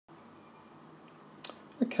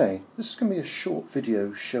Okay, this is going to be a short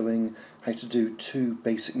video showing how to do two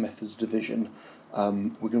basic methods of division.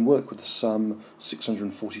 We're going to work with the sum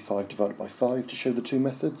 645 divided by 5 to show the two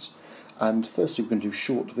methods. And firstly we're going to do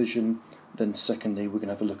short division, then secondly we're going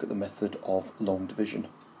to have a look at the method of long division.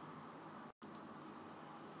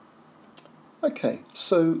 Okay,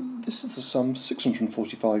 so this is the sum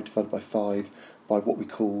 645 divided by 5 by what we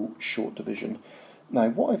call short division. Now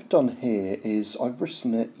what I've done here is I've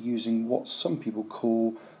written it using what some people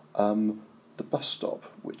call the bus stop,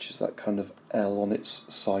 which is that kind of L on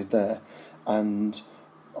its side there, and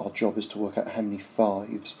our job is to work out how many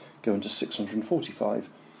 5s go into 645,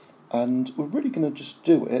 and we're really going to just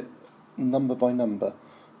do it number by number.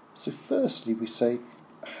 So firstly we say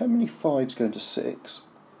how many 5s go into 6,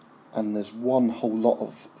 and there's one whole lot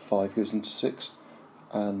of 5 goes into 6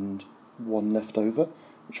 and one left over,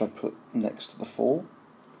 which I put next to the 4.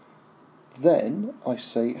 Then I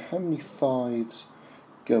say how many 5s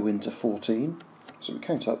go into 14. So we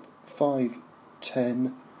count up 5,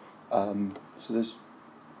 10, so there's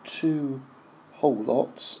 2 whole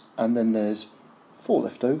lots, and then there's 4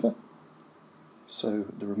 left over. So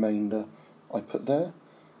the remainder I put there.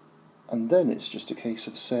 And then it's just a case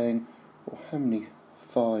of saying, well, how many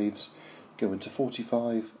 5s go into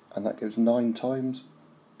 45, and that goes 9 times,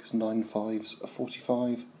 because 9 5s are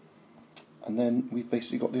 45. And then we've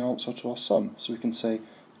basically got the answer to our sum. So we can say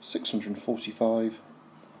 645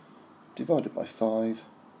 divided by 5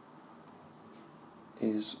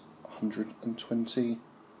 is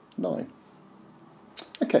 129.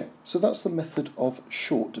 Okay, so that's the method of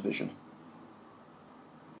short division.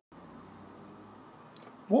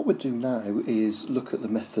 What we'll do now is look at the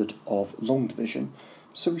method of long division.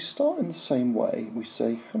 So we start in the same way. We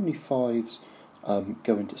say how many 5s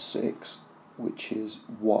go into 6, which is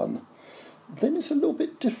 1. Then it's a little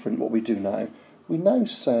bit different what we do now. We now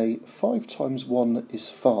say 5 times 1 is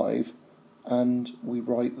 5, and we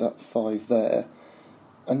write that 5 there,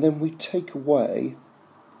 and then we take away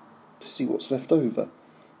to see what's left over.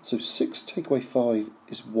 So 6 take away 5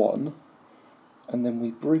 is 1, and then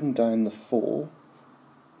we bring down the 4,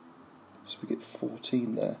 so we get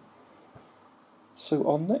 14 there. So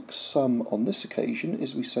our next sum on this occasion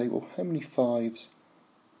is we say, well, how many 5s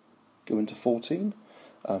go into 14?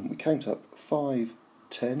 We count up 5,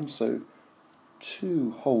 10, so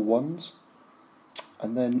 2 whole ones,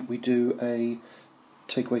 and then we do a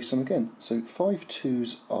take away sum again. So 5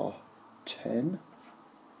 2s are 10,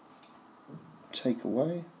 take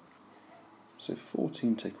away, so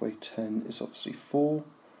 14 take away 10 is obviously 4,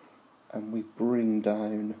 and we bring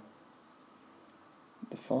down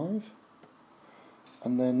the 5,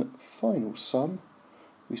 and then final sum,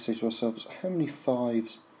 we say to ourselves, how many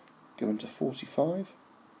 5s go into 45?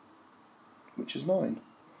 Which is 9.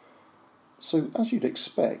 So as you'd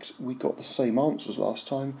expect, we got the same answers last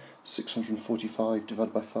time. 645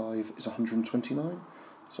 divided by 5 is 129.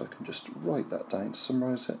 So I can just write that down to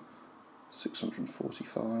summarise it.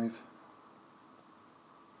 645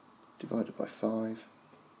 divided by 5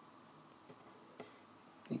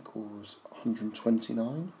 equals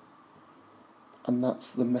 129. And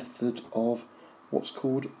that's the method of what's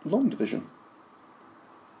called long division.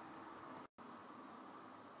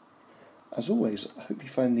 As always, I hope you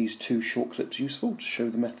found these two short clips useful to show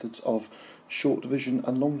the methods of short division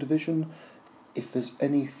and long division. If there's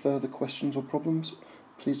any further questions or problems,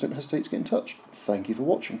 please don't hesitate to get in touch. Thank you for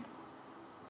watching.